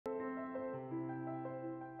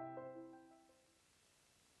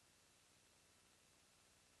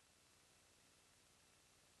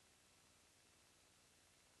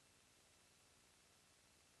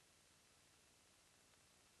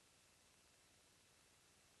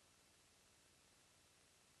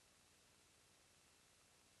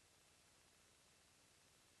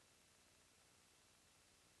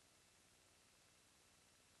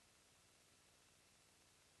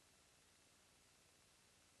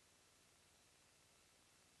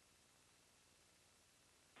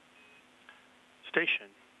Station,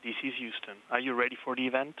 this is Houston. Are you ready for the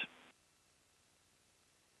event?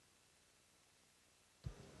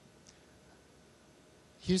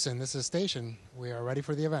 Houston, this is Station. We are ready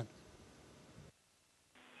for the event.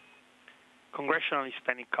 Congressional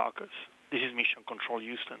Hispanic Caucus, this is Mission Control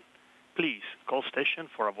Houston. Please call Station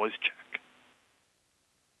for a voice check.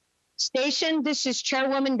 Station, this is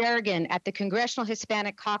Chairwoman Berrigan at the Congressional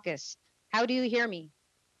Hispanic Caucus. How do you hear me?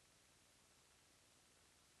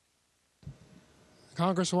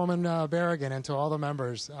 Congresswoman Berrigan, and to all the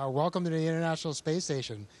members, welcome to the International Space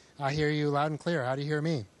Station. I hear you loud and clear. How do you hear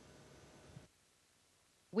me?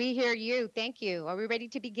 We hear you. Thank you. Are we ready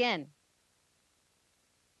to begin?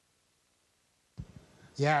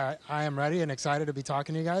 Yeah, I am ready and excited to be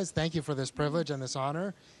talking to you guys. Thank you for this privilege and this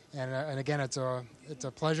honor. And again, it's a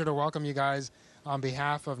pleasure to welcome you guys on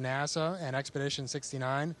behalf of NASA and Expedition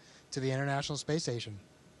 69 to the International Space Station.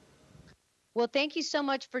 Well, thank you so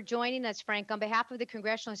much for joining us, Frank. On behalf of the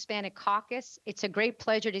Congressional Hispanic Caucus, it's a great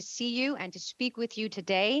pleasure to see you and to speak with you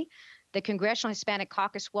today. The Congressional Hispanic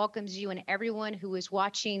Caucus welcomes you and everyone who is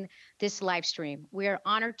watching this live stream. We are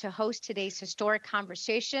honored to host today's historic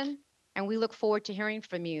conversation, and we look forward to hearing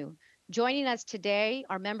from you. Joining us today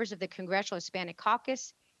are members of the Congressional Hispanic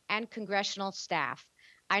Caucus and congressional staff.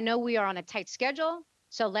 I know we are on a tight schedule,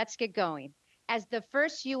 so let's get going. As the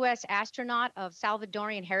first U.S. astronaut of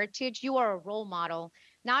Salvadorian heritage, you are a role model,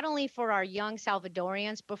 not only for our young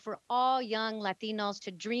Salvadorians, but for all young Latinos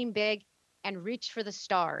to dream big and reach for the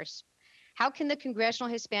stars. How can the Congressional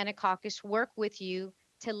Hispanic Caucus work with you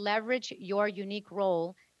to leverage your unique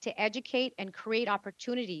role to educate and create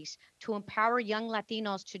opportunities to empower young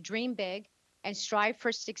Latinos to dream big and strive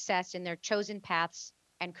for success in their chosen paths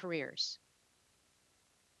and careers?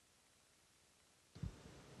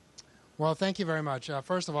 Well, thank you very much.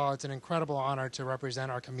 First of all, it's an incredible honor to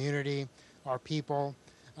represent our community, our people,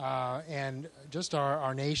 and just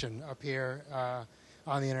our nation up here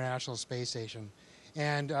on the International Space Station.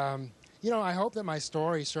 And, you know, I hope that my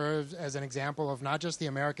story serves as an example of not just the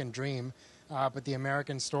American dream, but the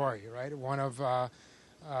American story, right?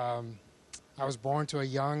 I was born to a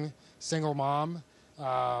young single mom,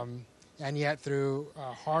 and yet through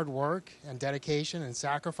hard work and dedication and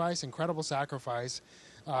sacrifice, incredible sacrifice,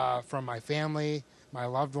 from my family, my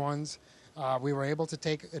loved ones, we were able to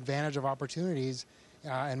take advantage of opportunities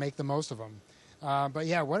and make the most of them. But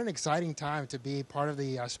yeah, what an exciting time to be part of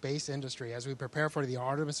the space industry as we prepare for the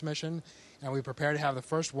Artemis mission and we prepare to have the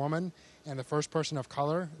first woman and the first person of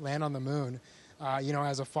color land on the moon. You know,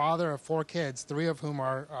 as a father of 4 kids, 3 of whom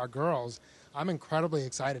are girls, I'm incredibly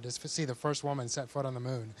excited to see the first woman set foot on the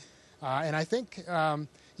moon. And I think,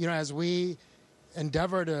 you know, as we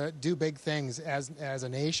endeavor to do big things as a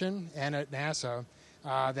nation and at NASA,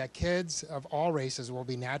 that kids of all races will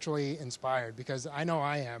be naturally inspired, because I know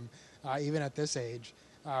I am, even at this age,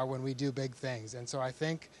 when we do big things. And so I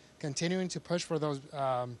think continuing to push for those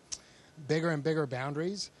bigger and bigger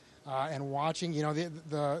boundaries and watching, you know,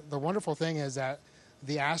 the wonderful thing is that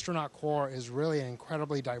the astronaut corps is really an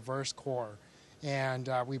incredibly diverse corps. And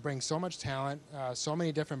we bring so much talent, so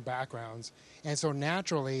many different backgrounds. And so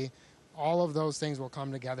naturally, all of those things will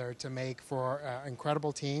come together to make for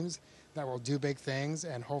incredible teams that will do big things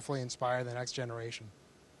and hopefully inspire the next generation.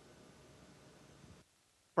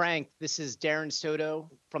 Frank, this is Darren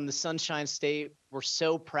Soto from the Sunshine State. We're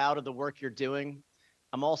so proud of the work you're doing.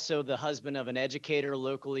 I'm also the husband of an educator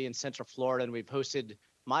locally in Central Florida, and we've hosted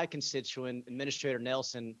my constituent, Administrator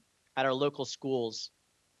Nelson, at our local schools.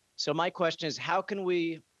 So my question is, how can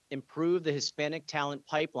we improve the Hispanic talent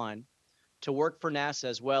pipeline to work for NASA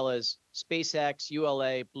as well as SpaceX,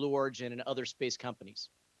 ULA, Blue Origin, and other space companies?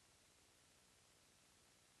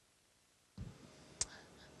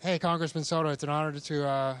 Hey, Congressman Soto, it's an honor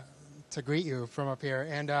to greet you from up here.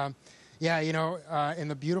 And yeah, you know, in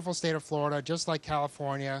the beautiful state of Florida, just like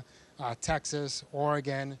California, Texas,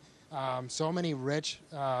 Oregon, so many rich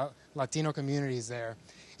Latino communities there.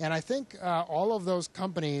 And I think all of those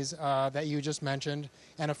companies that you just mentioned,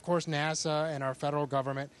 and of course NASA and our federal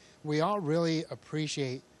government, we all really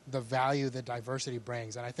appreciate the value that diversity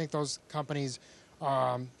brings. And I think those companies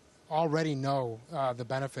already know the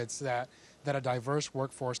benefits that a diverse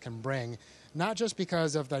workforce can bring, not just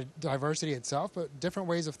because of the diversity itself, but different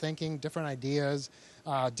ways of thinking, different ideas,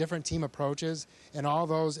 different team approaches, and all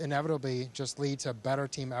those inevitably just lead to better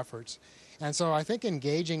team efforts. And so I think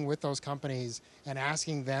engaging with those companies and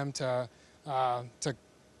asking them to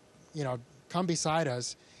you know, come beside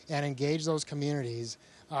us and engage those communities,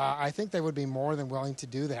 I think they would be more than willing to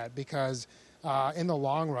do that, because in the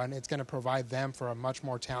long run, it's going to provide them for a much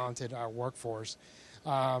more talented workforce.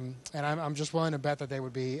 And I'm just willing to bet that they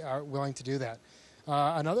would be willing to do that.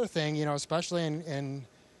 Another thing, especially in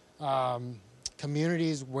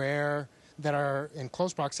communities that are in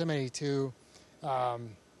close proximity to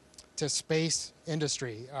space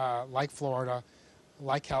industry, like Florida,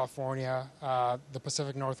 like California, the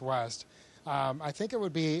Pacific Northwest. I think it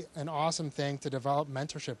would be an awesome thing to develop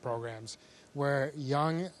mentorship programs where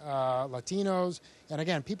young Latinos, and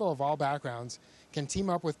again, people of all backgrounds, can team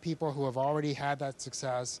up with people who have already had that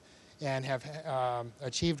success and have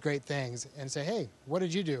achieved great things and say, hey, what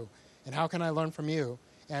did you do? And how can I learn from you?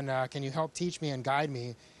 And can you help teach me and guide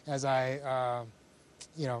me as I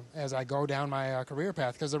go down my career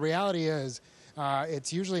path? Because the reality is,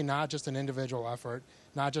 it's usually not just an individual effort,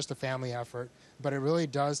 not just a family effort, but it really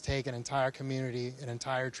does take an entire community, an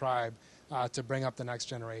entire tribe to bring up the next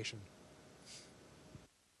generation.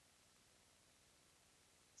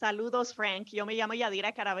 Saludos, Frank. Yo me llamo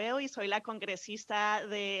Yadira Carabeo y soy la congresista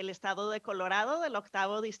del estado de Colorado, del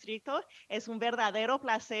 8º distrito. Es un verdadero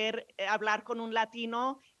placer hablar con un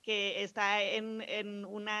latino que está en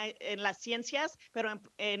las ciencias, pero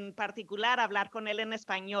en particular hablar con él en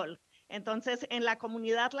español. Entonces, en la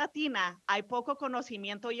comunidad latina hay poco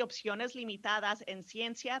conocimiento y opciones limitadas en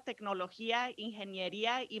ciencia, tecnología,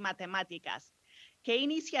 ingeniería y matemáticas. ¿Qué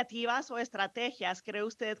iniciativas o estrategias cree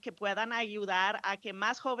usted que puedan ayudar a que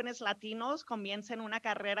más jóvenes latinos comiencen una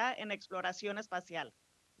carrera en exploración espacial?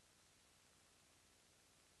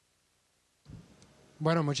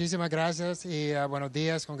 Bueno, muchísimas gracias y buenos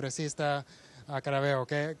días, congresista Carabeo.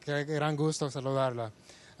 Qué gran gusto saludarla.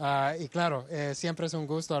 Y claro, siempre es un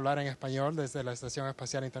gusto hablar en español desde la Estación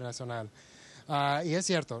Espacial Internacional. Y es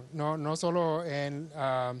cierto, no solo en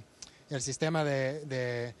el sistema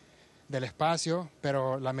del espacio,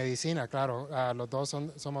 pero la medicina, claro, los dos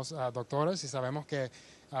somos doctores y sabemos que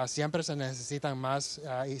siempre se necesitan más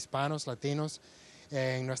hispanos, latinos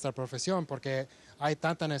en nuestra profesión porque hay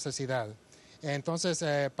tanta necesidad. Entonces,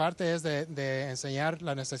 parte es de enseñar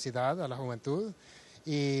la necesidad a la juventud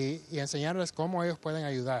y enseñarles cómo ellos pueden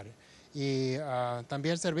ayudar y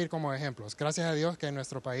también servir como ejemplos. Gracias a Dios que en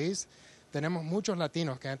nuestro país tenemos muchos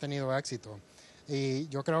latinos que han tenido éxito. Y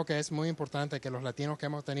yo creo que es muy importante que los latinos que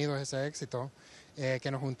hemos tenido ese éxito,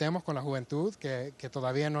 que nos juntemos con la juventud que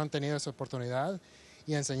todavía no han tenido esa oportunidad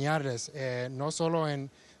y enseñarles, no solo en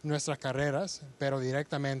nuestras carreras, pero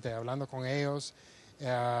directamente hablando con ellos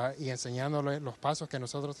y enseñándoles los pasos que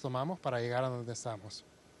nosotros tomamos para llegar a donde estamos.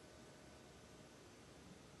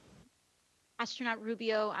 Astronaut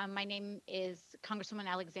Rubio, my name is Congresswoman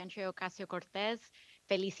Alexandria Ocasio-Cortez.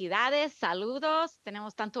 Felicidades, saludos.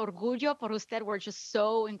 Tenemos tanto orgullo por usted. We're just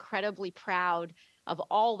so incredibly proud of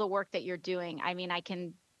all the work that you're doing. I mean, I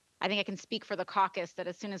think I can speak for the caucus that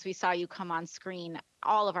as soon as we saw you come on screen,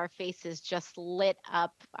 all of our faces just lit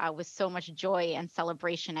up with so much joy and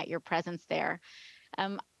celebration at your presence there.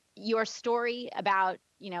 Your story about,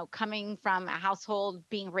 coming from a household,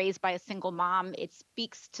 being raised by a single mom, it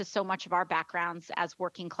speaks to so much of our backgrounds as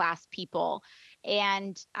working class people.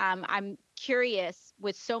 And I'm curious,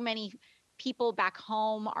 with so many people back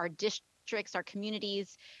home, our districts, our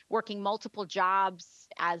communities, working multiple jobs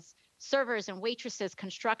as servers and waitresses,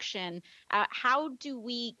 construction, how do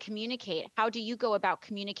we communicate? How do you go about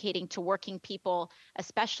communicating to working people,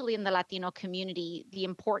 especially in the Latino community, the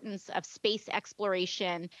importance of space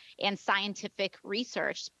exploration and scientific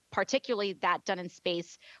research, particularly that done in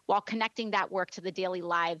space, while connecting that work to the daily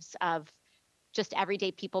lives of just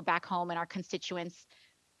everyday people back home and our constituents,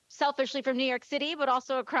 selfishly from New York City, but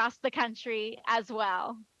also across the country as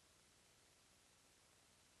well?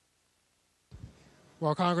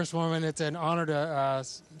 Well, Congresswoman, it's an honor to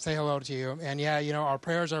say hello to you. And yeah, our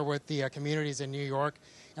prayers are with the communities in New York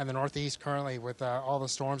and the Northeast currently with all the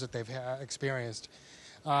storms that they've experienced.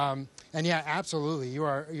 And yeah, absolutely,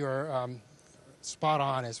 you're spot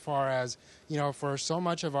on as far as, for so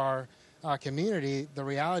much of our community, the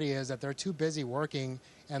reality is that they're too busy working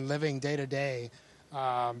and living day to day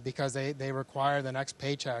because they require the next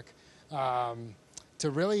paycheck. To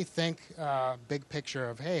really think big picture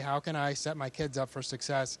of, hey, how can I set my kids up for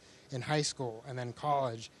success in high school and then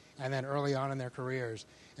college and then early on in their careers?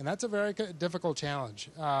 And that's a very difficult challenge.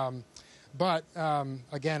 But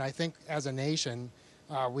again, I think as a nation,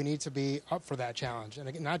 we need to be up for that challenge. And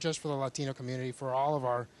again, not just for the Latino community, for all of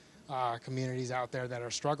our communities out there that are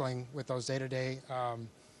struggling with those day-to-day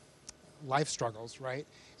life struggles, right?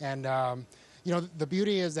 And, the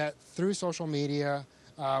beauty is that through social media,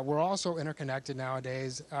 we're also interconnected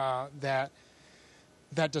nowadays that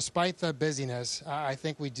despite the busyness, I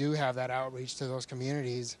think we do have that outreach to those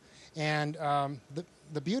communities. And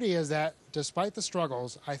the beauty is that despite the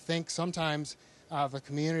struggles, I think sometimes the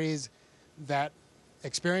communities that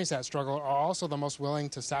experience that struggle are also the most willing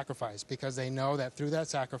to sacrifice, because they know that through that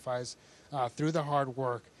sacrifice, through the hard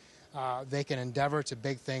work, they can endeavor to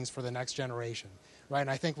big things for the next generation, right? And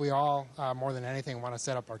I think we all, more than anything, want to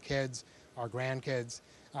set up our kids, our grandkids,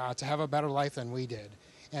 to have a better life than we did.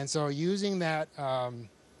 And so using that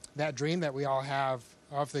that dream that we all have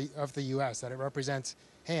of the U.S., that it represents,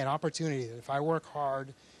 hey, an opportunity that if I work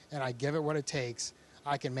hard and I give it what it takes,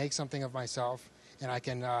 I can make something of myself and I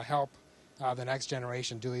can help the next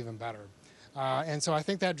generation do even better. And so I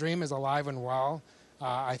think that dream is alive and well.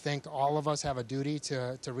 I think all of us have a duty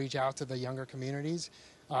to reach out to the younger communities,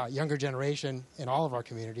 younger generation in all of our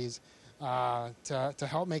communities, to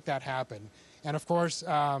help make that happen. And of course,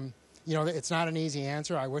 you know, it's not an easy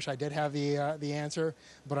answer. I wish I did have the answer,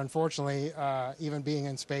 but unfortunately, even being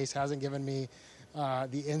in space hasn't given me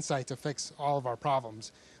the insight to fix all of our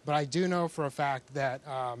problems. But I do know for a fact that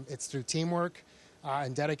it's through teamwork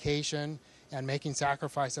and dedication and making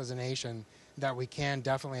sacrifice as a nation that we can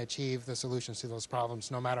definitely achieve the solutions to those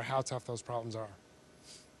problems, no matter how tough those problems are.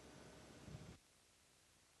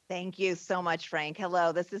 Thank you so much, Frank.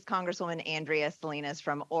 Hello, this is Congresswoman Andrea Salinas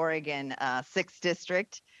from Oregon, 6th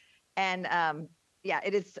District. And yeah,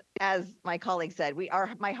 it is, as my colleague said,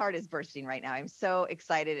 my heart is bursting right now. I'm so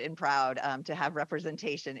excited and proud to have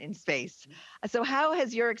representation in space. So how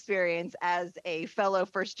has your experience as a fellow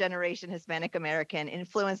first-generation Hispanic American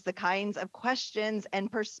influenced the kinds of questions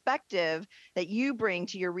and perspective that you bring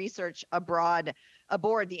to your research aboard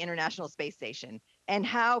the International Space Station? And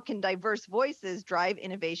how can diverse voices drive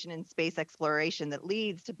innovation in space exploration that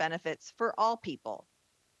leads to benefits for all people?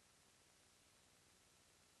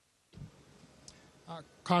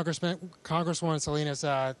 Congresswoman Salinas,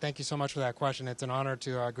 thank you so much for that question. It's an honor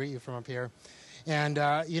to greet you from up here. And,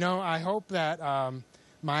 you know, I hope that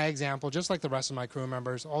my example, just like the rest of my crew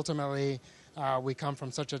members, ultimately we come from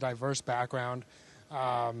such a diverse background.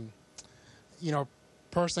 You know,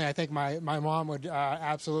 personally, I think my mom would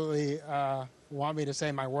absolutely want me to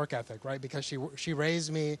say my work ethic, right? Because she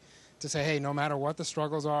raised me to say, hey, no matter what the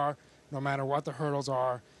struggles are, no matter what the hurdles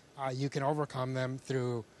are, you can overcome them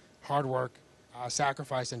through hard work,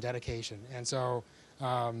 sacrifice, and dedication. And so,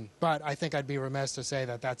 but I think I'd be remiss to say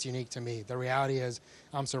that that's unique to me. The reality is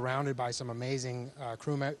I'm surrounded by some amazing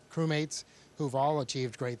crewmates who've all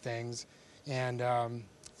achieved great things. And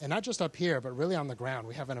not just up here, but really on the ground.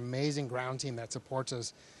 We have an amazing ground team that supports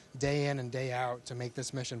us day in and day out to make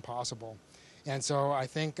this mission possible. And so I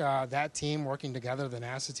think that team working together, the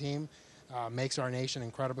NASA team, makes our nation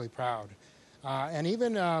incredibly proud. And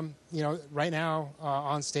even, you know, right now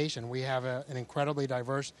on station, we have an incredibly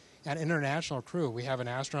diverse and international crew. We have an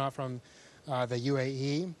astronaut from the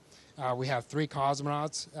UAE. We have 3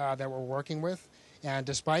 cosmonauts that we're working with. And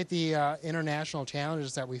despite the international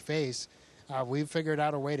challenges that we face, we've figured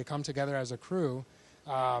out a way to come together as a crew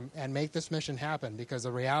and make this mission happen, because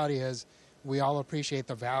the reality is we all appreciate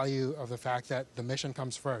the value of the fact that the mission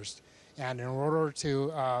comes first. And in order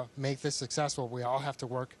to make this successful, we all have to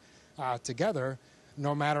work together,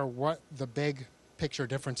 no matter what the big picture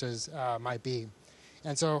differences might be.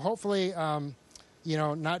 And so hopefully, you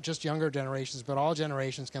know, not just younger generations, but all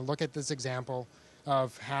generations can look at this example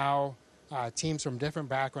of how teams from different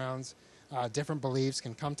backgrounds, different beliefs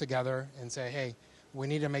can come together and say, hey, we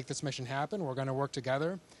need to make this mission happen. We're going to work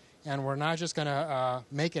together. And we're not just going to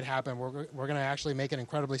make it happen. We're going to actually make it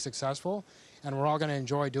incredibly successful. And we're all going to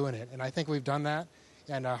enjoy doing it. And I think we've done that.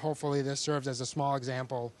 And hopefully this serves as a small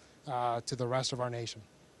example to the rest of our nation.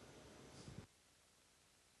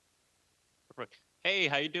 Hey,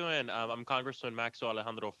 how you doing? I'm Congressman Maxwell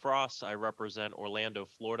Alejandro Frost. I represent Orlando,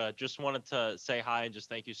 Florida. Just wanted to say hi and just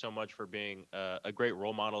thank you so much for being a great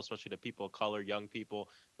role model, especially to people of color, young people,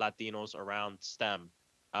 Latinos around STEM.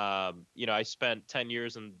 You know, I spent 10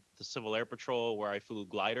 years in the Civil Air Patrol where I flew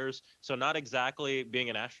gliders. So not exactly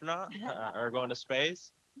being an astronaut or going to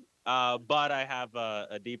space, but I have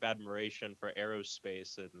a deep admiration for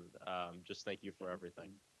aerospace, and just thank you for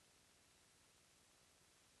everything.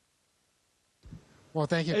 Well,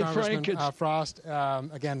 thank you, Congressman Frost.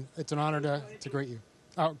 Again, it's an honor to greet you.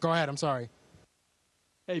 Oh, go ahead. I'm sorry.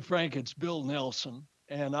 Hey, Frank, it's Bill Nelson.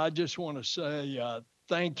 And I just want to say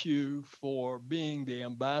thank you for being the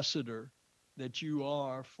ambassador that you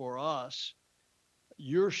are for us.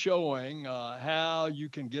 You're showing how you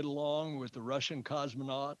can get along with the Russian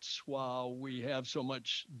cosmonauts while we have so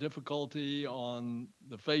much difficulty on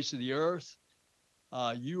the face of the Earth.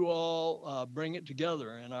 You all bring it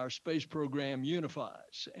together, and our space program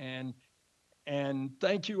unifies. And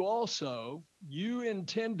thank you also. You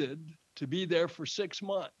intended to be there for 6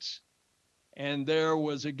 months, and there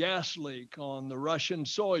was a gas leak on the Russian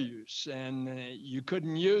Soyuz, and you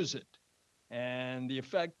couldn't use it. And the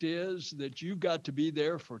effect is that you got to be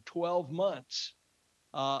there for 12 months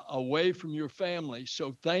away from your family.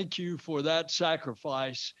 So thank you for that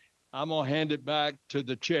sacrifice. I'm going to hand it back to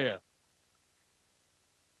the chair.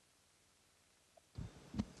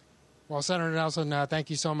 Well, Senator Nelson, thank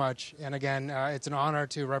you so much. And again, it's an honor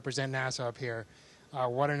to represent NASA up here.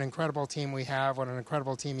 What an incredible team we have. What an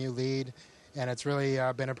incredible team you lead. And it's really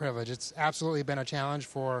been a privilege. It's absolutely been a challenge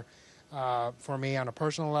for me on a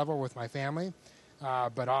personal level with my family.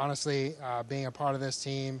 But honestly, being a part of this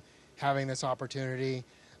team, having this opportunity,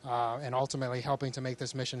 and ultimately helping to make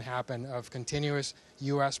this mission happen of continuous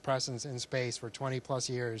U.S. presence in space for 20 plus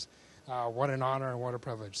years, what an honor and what a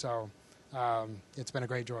privilege. So it's been a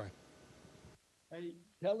great joy. Hey,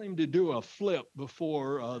 tell him to do a flip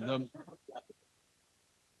before the.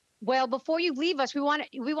 Well, before you leave us, we want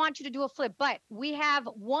you to do a flip, but we have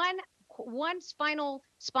one final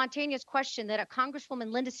spontaneous question that a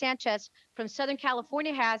Congresswoman Linda Sanchez from Southern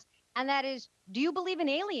California has, and that is, do you believe in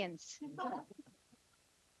aliens?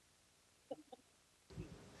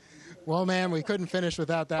 Well, ma'am, we couldn't finish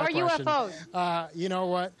without that or question. UFOs. You know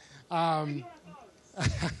what?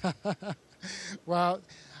 Well,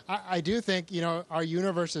 I do think, our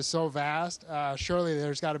universe is so vast. Surely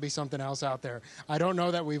there's got to be something else out there. I don't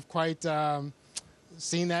know that we've quite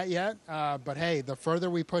seen that yet. But hey, the further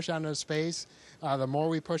we push out into space, the more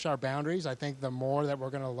we push our boundaries, I think the more that we're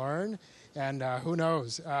going to learn. And who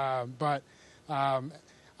knows? But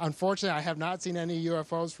unfortunately, I have not seen any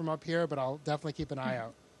UFOs from up here, but I'll definitely keep an eye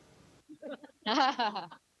out. There are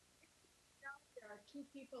two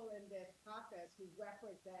people in this caucus who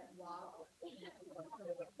represent WALA. Thank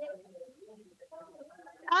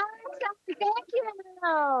you.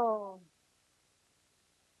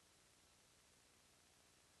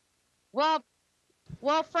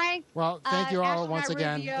 Well, Frank. Well, thank you all Astronaut once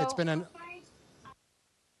again. Rubio, It's been an.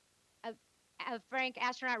 Frank,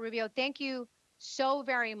 Astronaut Rubio, thank you so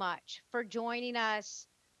very much for joining us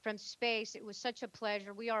from space. It was such a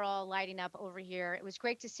pleasure. We are all lighting up over here. It was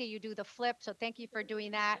great to see you do the flip, so thank you for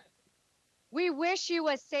doing that. We wish you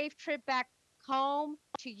a safe trip back home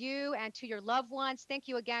to you and to your loved ones. Thank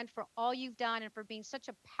you again for all you've done and for being such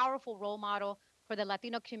a powerful role model for the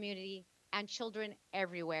Latino community and children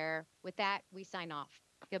everywhere. With that, we sign off.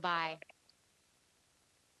 Goodbye.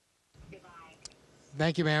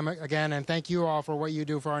 Thank you, ma'am, again, and thank you all for what you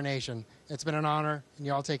do for our nation. It's been an honor, and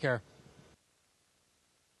you all take care.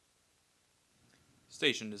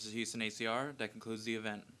 Station, this is Houston ACR. That concludes the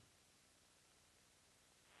event.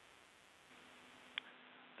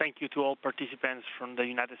 Thank you to all participants from the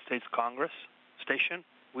United States Congress. Station,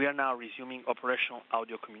 we are now resuming operational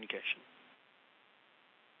audio communication.